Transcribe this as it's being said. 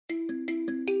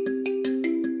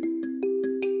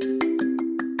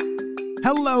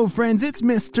Hello, friends, it's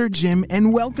Mr. Jim,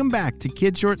 and welcome back to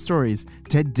Kid Short Stories.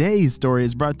 Today's story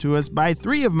is brought to us by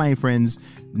three of my friends,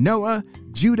 Noah,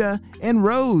 Judah, and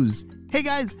Rose. Hey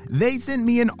guys, they sent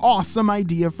me an awesome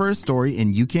idea for a story,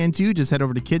 and you can too. Just head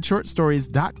over to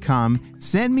kidshortstories.com,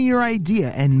 send me your idea,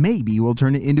 and maybe we'll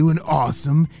turn it into an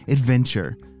awesome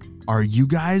adventure. Are you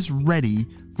guys ready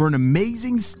for an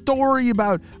amazing story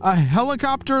about a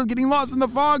helicopter getting lost in the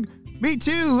fog? Me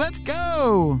too, let's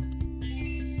go!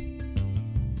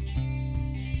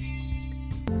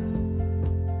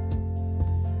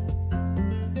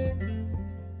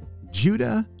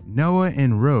 Judah, Noah,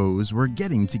 and Rose were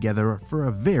getting together for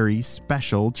a very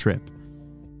special trip.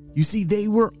 You see, they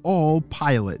were all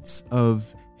pilots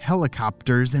of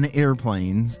helicopters and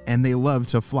airplanes, and they loved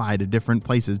to fly to different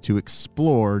places to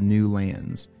explore new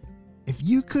lands. If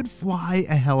you could fly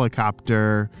a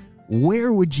helicopter,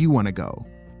 where would you want to go?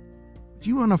 Do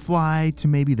you want to fly to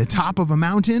maybe the top of a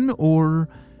mountain, or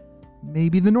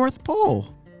maybe the North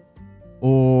Pole,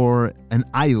 or an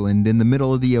island in the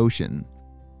middle of the ocean?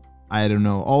 I don't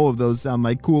know, all of those sound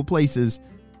like cool places.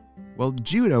 Well,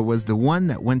 Judah was the one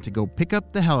that went to go pick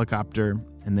up the helicopter,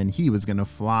 and then he was going to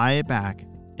fly it back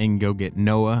and go get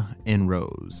Noah and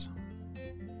Rose.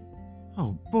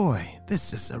 Oh boy,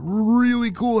 this is a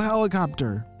really cool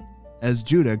helicopter. As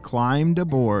Judah climbed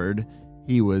aboard,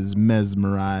 he was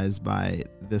mesmerized by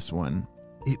this one.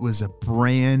 It was a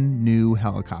brand new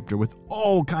helicopter with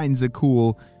all kinds of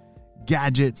cool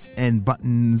gadgets and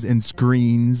buttons and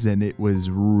screens, and it was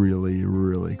really,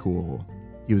 really cool.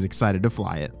 He was excited to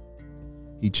fly it.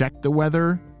 He checked the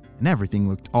weather, and everything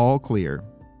looked all clear.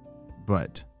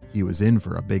 But he was in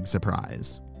for a big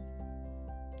surprise.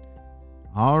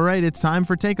 All right, it's time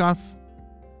for takeoff.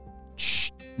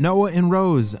 Shh, Noah and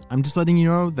Rose, I'm just letting you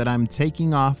know that I'm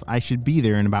taking off. I should be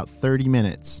there in about 30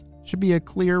 minutes. Should be a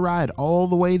clear ride all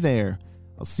the way there.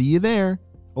 I'll see you there.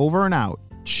 Over and out.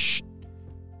 Shh.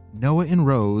 Noah and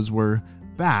Rose were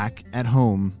back at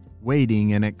home,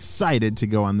 waiting and excited to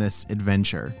go on this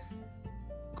adventure.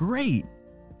 Great!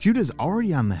 Judah's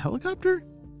already on the helicopter?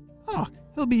 Oh,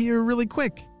 he'll be here really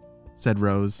quick, said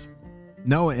Rose.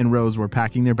 Noah and Rose were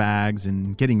packing their bags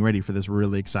and getting ready for this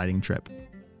really exciting trip.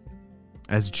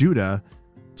 As Judah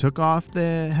took off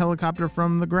the helicopter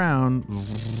from the ground,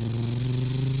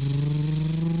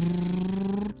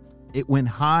 it went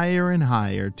higher and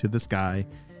higher to the sky.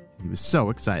 He was so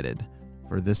excited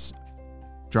for this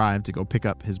drive to go pick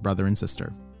up his brother and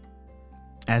sister.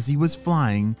 As he was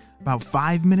flying, about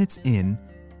 5 minutes in,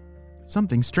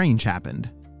 something strange happened.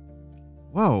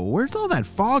 Whoa, where's all that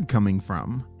fog coming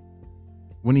from?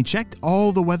 When he checked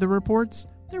all the weather reports,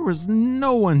 there was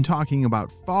no one talking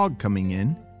about fog coming in.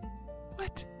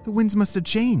 What? The winds must have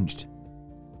changed.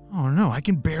 Oh no, I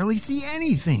can barely see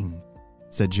anything,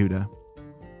 said Judah.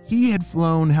 He had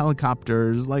flown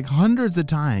helicopters like hundreds of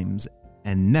times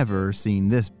and never seen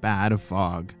this bad of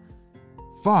fog.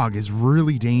 Fog is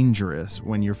really dangerous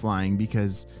when you're flying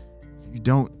because you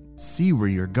don't see where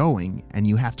you're going and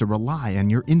you have to rely on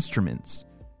your instruments.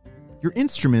 Your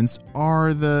instruments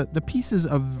are the pieces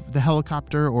of the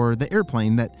helicopter or the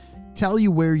airplane that tell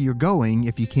you where you're going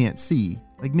if you can't see.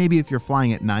 Like maybe if you're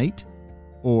flying at night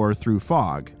or through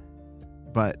fog.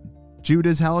 But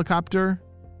Judah's helicopter,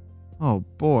 oh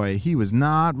boy, he was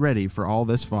not ready for all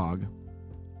this fog.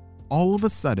 All of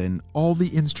a sudden, all the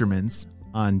instruments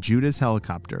on Judah's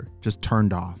helicopter just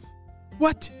turned off.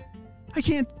 What? I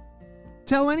can't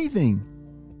tell anything.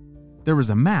 There was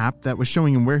a map that was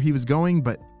showing him where he was going,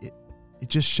 but it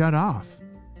just shut off.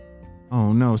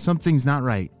 Oh no, something's not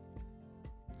right.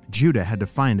 Judah had to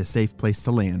find a safe place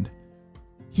to land.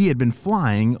 He had been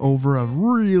flying over a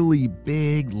really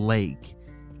big lake,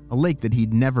 a lake that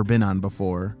he'd never been on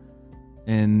before.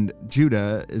 And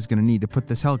Judah is going to need to put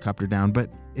this helicopter down.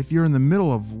 But if you're in the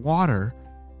middle of water,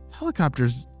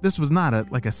 helicopters, this was not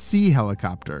a sea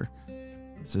helicopter.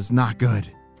 This is not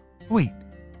good. Wait,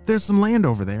 there's some land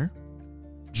over there.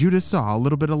 Judah saw a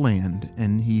little bit of land,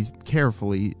 and he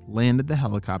carefully landed the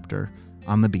helicopter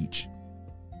on the beach.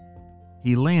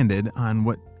 He landed on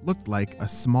what looked like a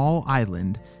small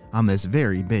island on this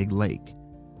very big lake.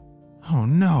 Oh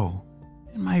no,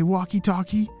 and my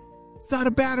walkie-talkie, it's out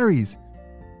of batteries.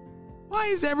 Why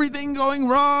is everything going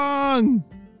wrong?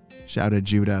 Shouted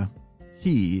Judah.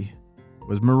 He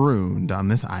was marooned on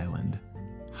this island.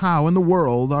 How in the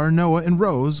world are Noah and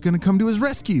Rose going to come to his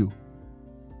rescue?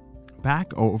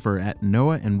 Back over at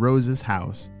Noah and Rose's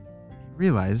house, they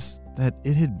realized that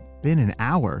it had been an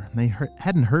hour and they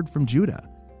hadn't heard from Judah.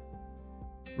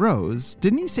 Rose,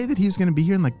 didn't he say that he was going to be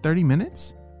here in like 30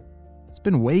 minutes? It's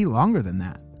been way longer than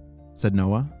that, said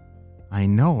Noah. I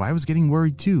know, I was getting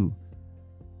worried too.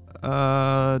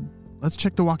 let's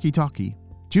check the walkie-talkie.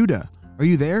 Judah, are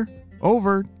you there?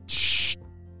 Over. Shh.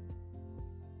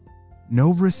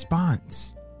 No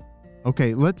response.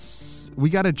 Okay, we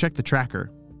got to check the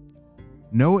tracker.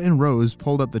 Noah and Rose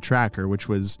pulled up the tracker, which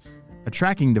was a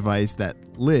tracking device that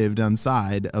lived on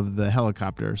side of the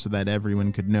helicopter so that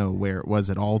everyone could know where it was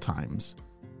at all times.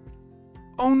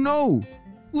 Oh no!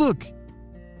 Look!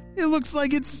 It looks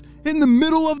like it's in the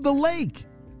middle of the lake!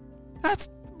 That's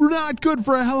not good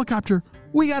for a helicopter!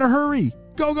 We gotta hurry!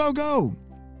 Go, go, go!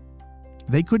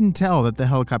 They couldn't tell that the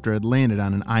helicopter had landed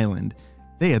on an island.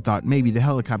 They had thought maybe the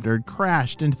helicopter had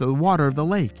crashed into the water of the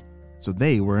lake, so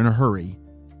they were in a hurry.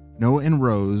 Noah and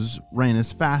Rose ran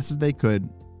as fast as they could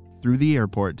through the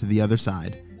airport to the other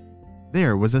side.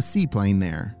 There was a seaplane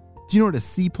there. Do you know what a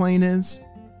seaplane is?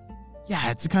 Yeah,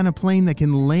 it's a kind of plane that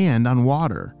can land on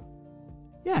water.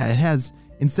 Yeah, it has,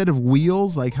 instead of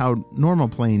wheels like how normal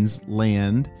planes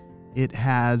land, it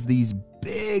has these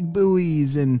big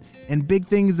buoys and big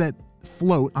things that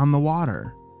float on the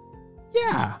water.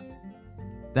 Yeah,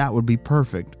 that would be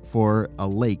perfect for a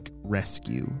lake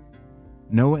rescue.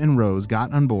 Noah and Rose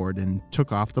got on board and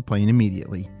took off the plane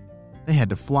immediately. They had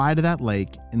to fly to that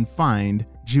lake and find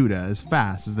Judah as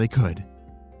fast as they could.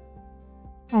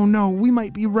 Oh no, we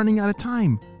might be running out of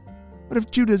time. What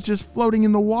if Judah's just floating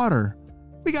in the water?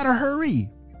 We gotta hurry.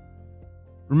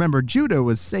 Remember, Judah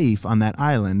was safe on that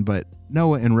island, but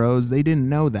Noah and Rose, they didn't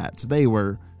know that, so they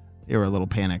were a little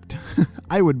panicked.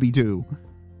 I would be too.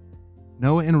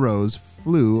 Noah and Rose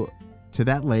flew to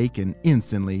that lake, and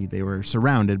instantly they were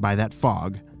surrounded by that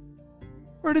fog.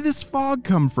 Where did this fog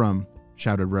come from?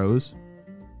 Shouted Rose.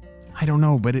 I don't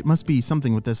know, but it must be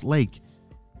something with this lake.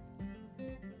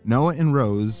 Noah and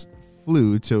Rose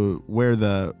flew to where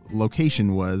the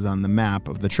location was on the map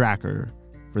of the tracker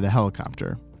for the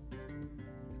helicopter.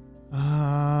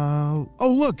 Oh,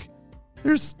 look!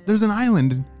 There's an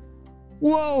island.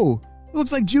 Whoa! It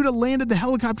looks like Judah landed the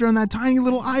helicopter on that tiny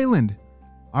little island.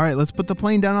 All right, let's put the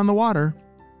plane down on the water.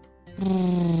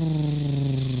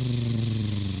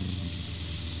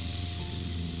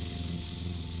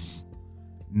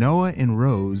 Noah and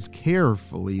Rose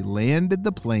carefully landed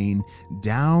the plane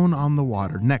down on the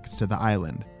water next to the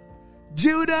island.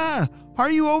 Judah, are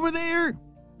you over there?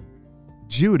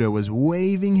 Judah was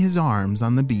waving his arms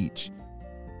on the beach.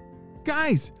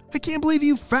 Guys, I can't believe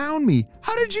you found me.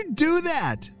 How did you do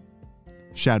that?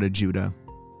 Shouted Judah.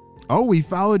 Oh, we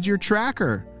followed your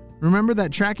tracker. Remember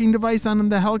that tracking device on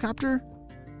the helicopter?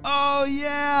 Oh,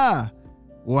 yeah.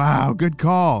 Wow, good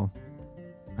call.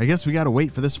 I guess we gotta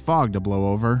wait for this fog to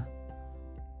blow over.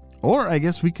 Or I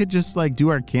guess we could just do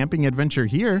our camping adventure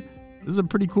here. This is a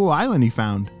pretty cool island he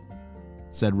found,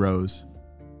 said Rose.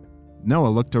 Noah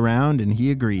looked around and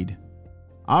he agreed.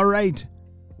 All right.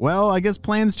 Well, I guess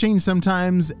plans change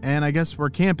sometimes, and I guess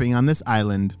we're camping on this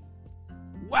island.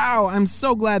 Wow, I'm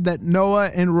so glad that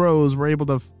Noah and Rose were able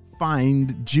to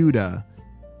find Judah.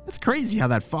 That's crazy how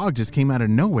that fog just came out of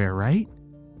nowhere, right?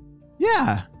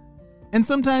 Yeah. And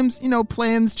sometimes,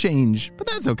 plans change, but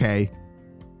that's okay.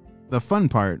 The fun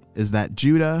part is that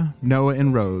Judah, Noah,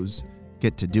 and Rose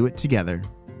get to do it together.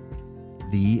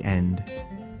 The end.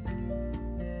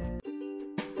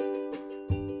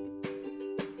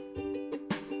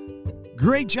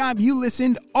 Great job. You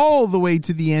listened all the way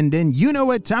to the end, and you know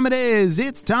what time it is.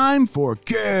 It's time for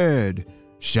good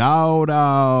shout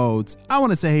outs. I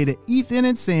want to say hey to Ethan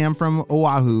and Sam from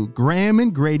Oahu, Graham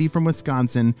and Grady from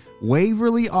Wisconsin,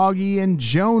 Waverly, Augie, and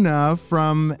Jonah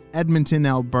from Edmonton,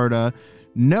 Alberta,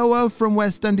 Noah from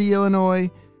West Dundee, Illinois,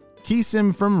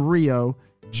 Kisim from Rio,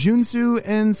 Junsu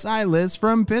and Silas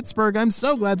from Pittsburgh. I'm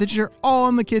so glad that you're all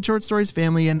on the Kid Short Stories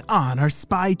family and on our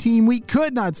spy team. We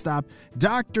could not stop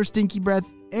Dr. Stinky Breath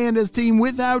and his team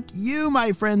without you,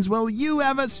 my friends. Well, you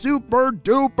have a super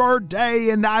duper day,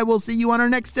 and I will see you on our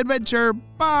next adventure.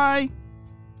 Bye.